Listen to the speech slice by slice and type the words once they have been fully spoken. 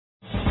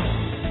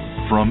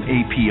From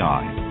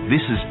API,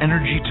 this is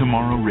Energy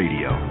Tomorrow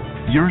Radio,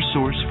 your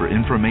source for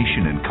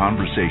information and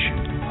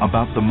conversation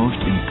about the most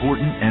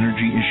important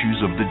energy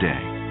issues of the day.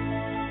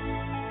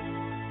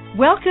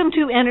 Welcome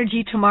to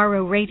Energy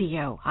Tomorrow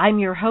Radio. I'm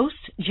your host,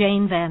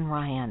 Jane Van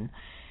Ryan.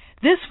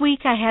 This week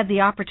I had the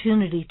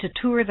opportunity to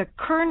tour the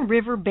Kern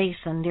River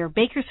Basin near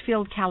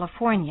Bakersfield,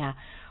 California,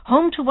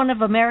 home to one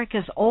of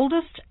America's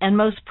oldest and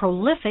most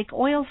prolific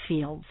oil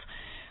fields.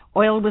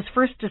 Oil was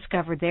first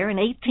discovered there in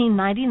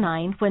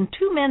 1899 when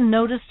two men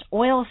noticed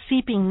oil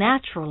seeping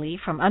naturally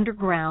from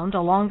underground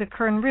along the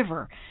Kern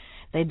River.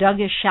 They dug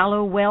a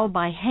shallow well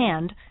by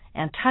hand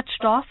and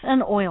touched off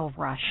an oil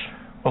rush.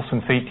 Well,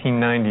 since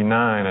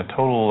 1899, a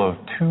total of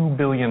 2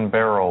 billion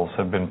barrels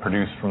have been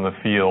produced from the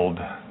field.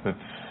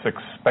 It's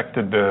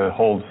expected to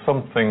hold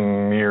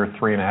something near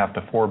 3.5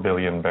 to 4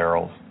 billion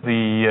barrels.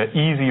 The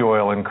easy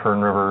oil in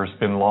Kern River has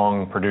been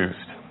long produced.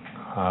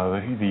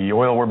 The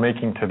oil we're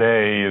making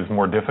today is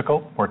more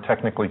difficult, more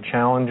technically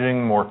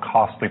challenging, more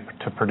costly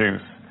to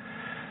produce.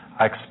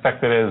 I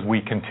expect that as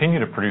we continue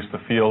to produce the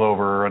field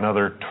over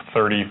another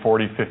 30,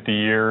 40, 50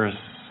 years,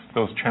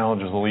 those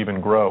challenges will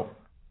even grow.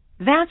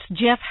 That's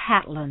Jeff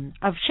Haflen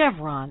of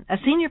Chevron, a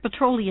senior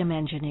petroleum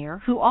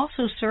engineer who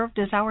also served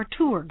as our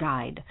tour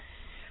guide.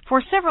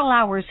 For several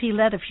hours, he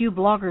led a few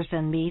bloggers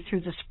and me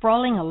through the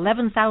sprawling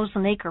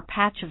 11,000-acre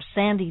patch of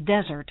sandy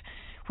desert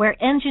where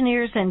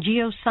engineers and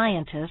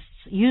geoscientists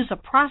use a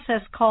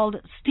process called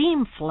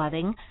steam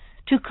flooding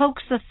to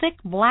coax the thick,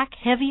 black,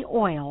 heavy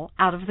oil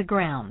out of the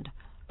ground.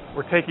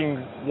 We're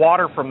taking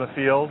water from the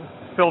field,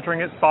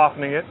 filtering it,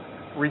 softening it,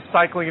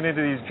 recycling it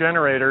into these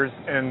generators,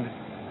 and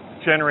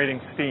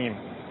generating steam.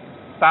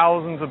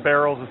 Thousands of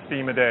barrels of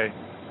steam a day.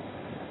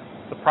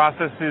 The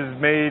process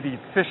is made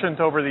efficient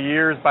over the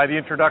years by the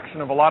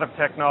introduction of a lot of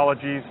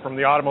technologies from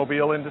the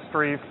automobile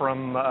industry,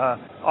 from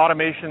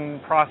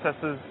automation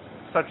processes,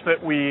 such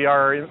that we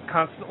are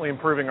constantly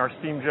improving our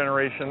steam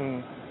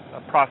generation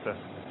process.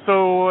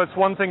 So it's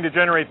one thing to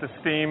generate the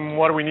steam.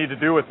 What do we need to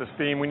do with the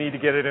steam? We need to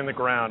get it in the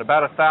ground.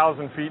 About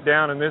 1,000 feet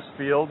down in this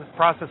field. The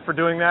process for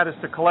doing that is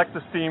to collect the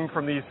steam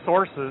from these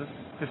sources,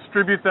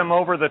 distribute them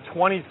over the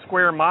 20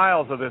 square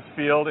miles of this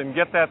field, and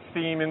get that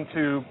steam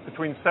into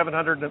between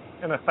 700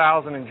 and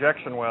 1,000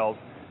 injection wells.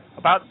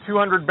 About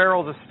 200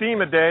 barrels of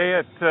steam a day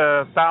at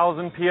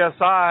 1,000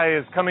 psi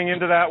is coming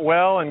into that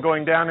well and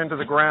going down into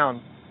the ground.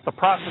 The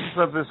process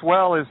of this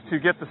well is to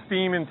get the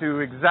steam into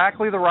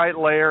exactly the right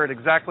layer at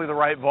exactly the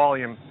right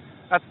volume.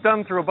 That's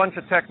done through a bunch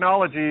of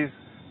technologies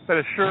that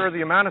assure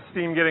the amount of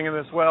steam getting in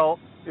this well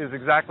is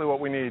exactly what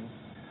we need.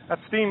 That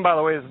steam, by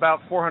the way, is about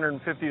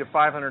 450 to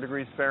 500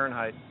 degrees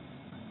Fahrenheit.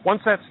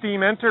 Once that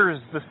steam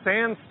enters the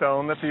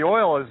sandstone that the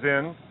oil is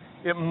in,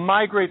 it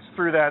migrates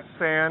through that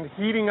sand,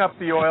 heating up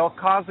the oil,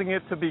 causing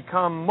it to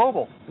become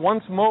mobile.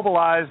 Once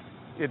mobilized,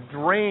 it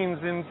drains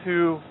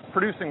into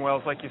producing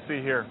wells like you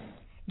see here.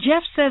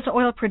 Jeff says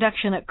oil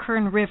production at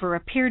Kern River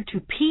appeared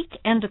to peak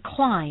and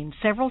decline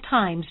several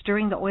times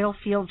during the oil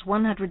field's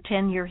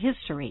 110-year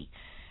history,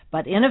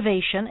 but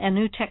innovation and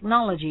new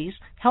technologies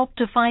helped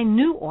to find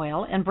new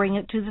oil and bring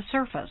it to the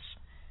surface.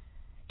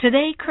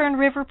 Today, Kern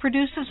River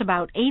produces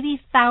about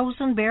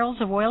 80,000 barrels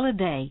of oil a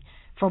day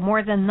for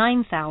more than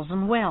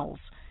 9,000 wells.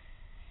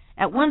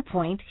 At one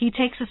point, he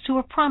takes us to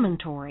a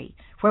promontory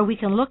where we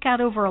can look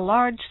out over a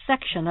large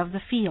section of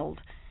the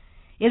field.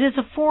 It is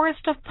a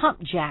forest of pump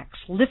jacks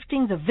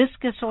lifting the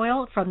viscous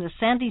oil from the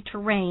sandy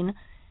terrain,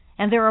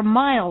 and there are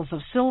miles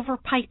of silver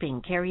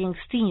piping carrying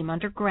steam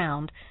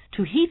underground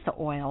to heat the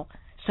oil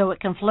so it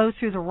can flow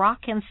through the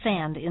rock and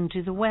sand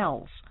into the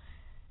wells.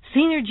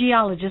 Senior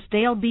geologist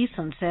Dale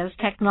Beeson says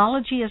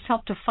technology has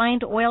helped to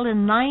find oil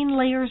in 9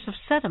 layers of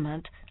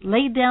sediment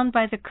laid down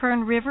by the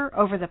Kern River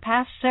over the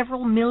past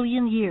several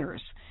million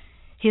years.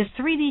 His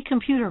 3D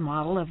computer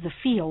model of the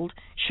field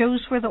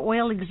shows where the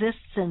oil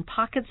exists in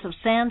pockets of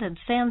sand and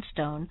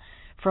sandstone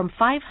from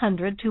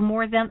 500 to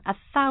more than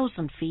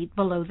 1,000 feet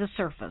below the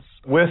surface.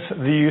 With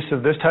the use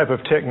of this type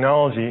of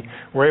technology,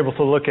 we're able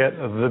to look at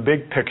the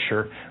big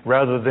picture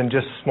rather than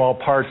just small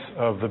parts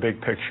of the big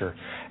picture,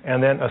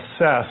 and then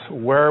assess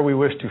where we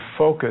wish to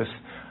focus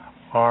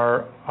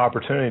our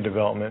opportunity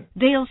development.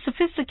 Dale's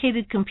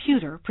sophisticated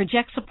computer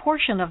projects a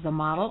portion of the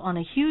model on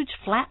a huge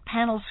flat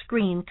panel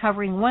screen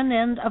covering one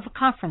end of a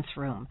conference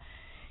room.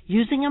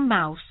 Using a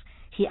mouse,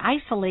 he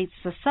isolates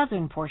the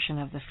southern portion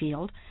of the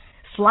field,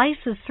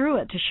 slices through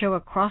it to show a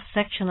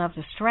cross-section of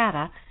the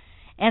strata,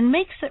 and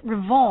makes it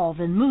revolve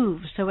and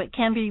move so it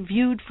can be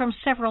viewed from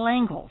several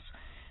angles.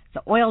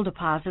 The oil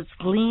deposits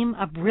gleam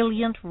a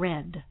brilliant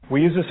red.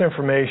 We use this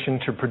information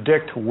to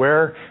predict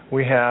where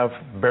we have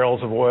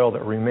barrels of oil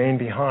that remain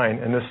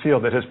behind in this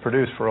field that has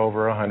produced for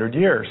over 100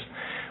 years.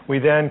 We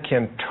then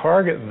can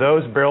target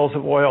those barrels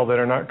of oil that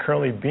are not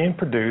currently being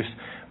produced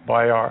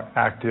by our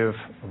active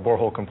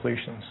borehole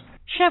completions.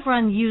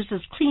 Chevron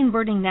uses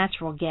clean-burning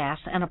natural gas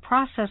and a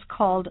process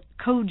called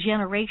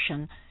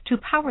cogeneration to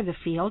power the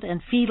field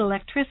and feed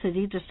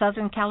electricity to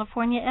Southern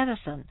California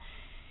Edison.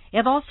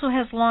 It also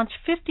has launched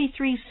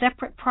 53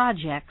 separate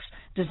projects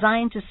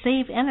designed to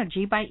save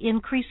energy by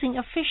increasing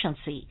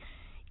efficiency.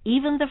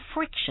 even the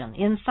friction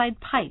inside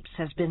pipes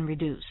has been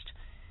reduced.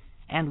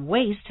 And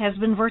waste has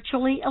been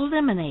virtually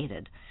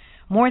eliminated.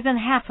 More than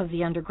half of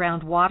the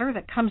underground water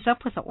that comes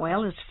up with the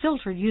oil is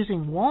filtered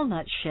using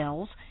walnut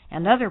shells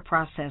and other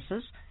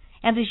processes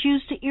and is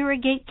used to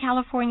irrigate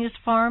California's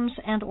farms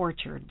and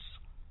orchards.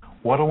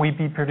 What will we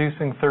be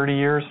producing 30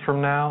 years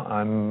from now?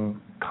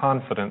 I'm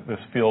confident this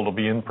field will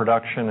be in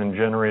production and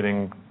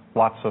generating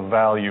lots of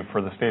value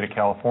for the state of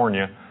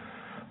California,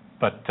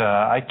 but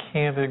I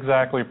can't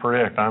exactly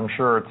predict. I'm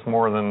sure it's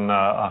more than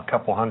a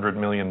couple 100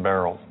 million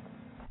barrels.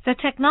 The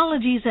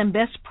technologies and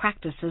best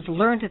practices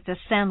learned at the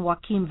San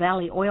Joaquin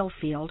Valley oil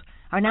field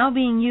are now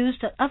being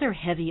used at other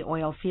heavy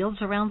oil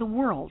fields around the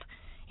world,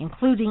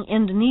 including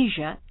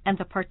Indonesia and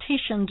the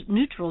partitioned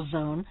neutral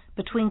zone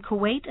between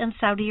Kuwait and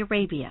Saudi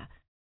Arabia.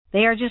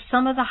 They are just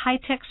some of the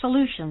high-tech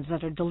solutions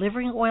that are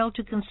delivering oil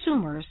to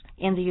consumers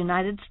in the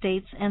United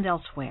States and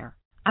elsewhere.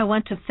 I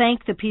want to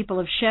thank the people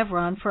of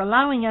Chevron for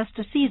allowing us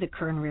to see the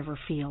Kern River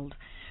field.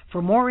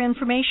 For more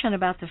information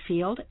about the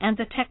field and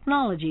the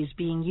technologies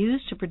being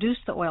used to produce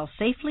the oil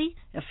safely,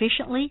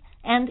 efficiently,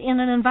 and in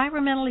an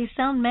environmentally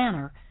sound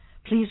manner,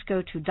 please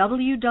go to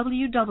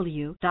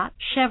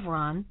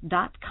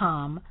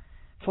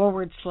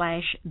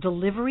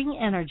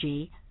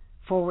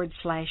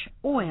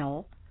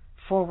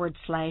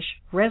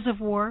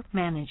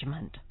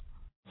management.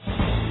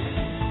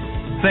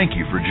 Thank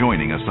you for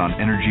joining us on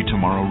Energy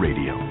Tomorrow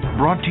Radio,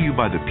 brought to you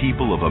by the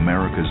people of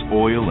America's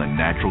oil and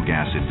natural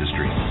gas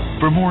industry.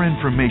 For more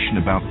information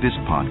about this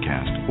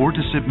podcast or to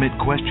submit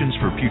questions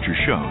for future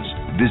shows,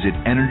 visit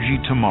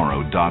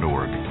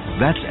energytomorrow.org.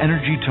 That's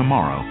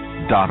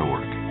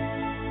energytomorrow.org.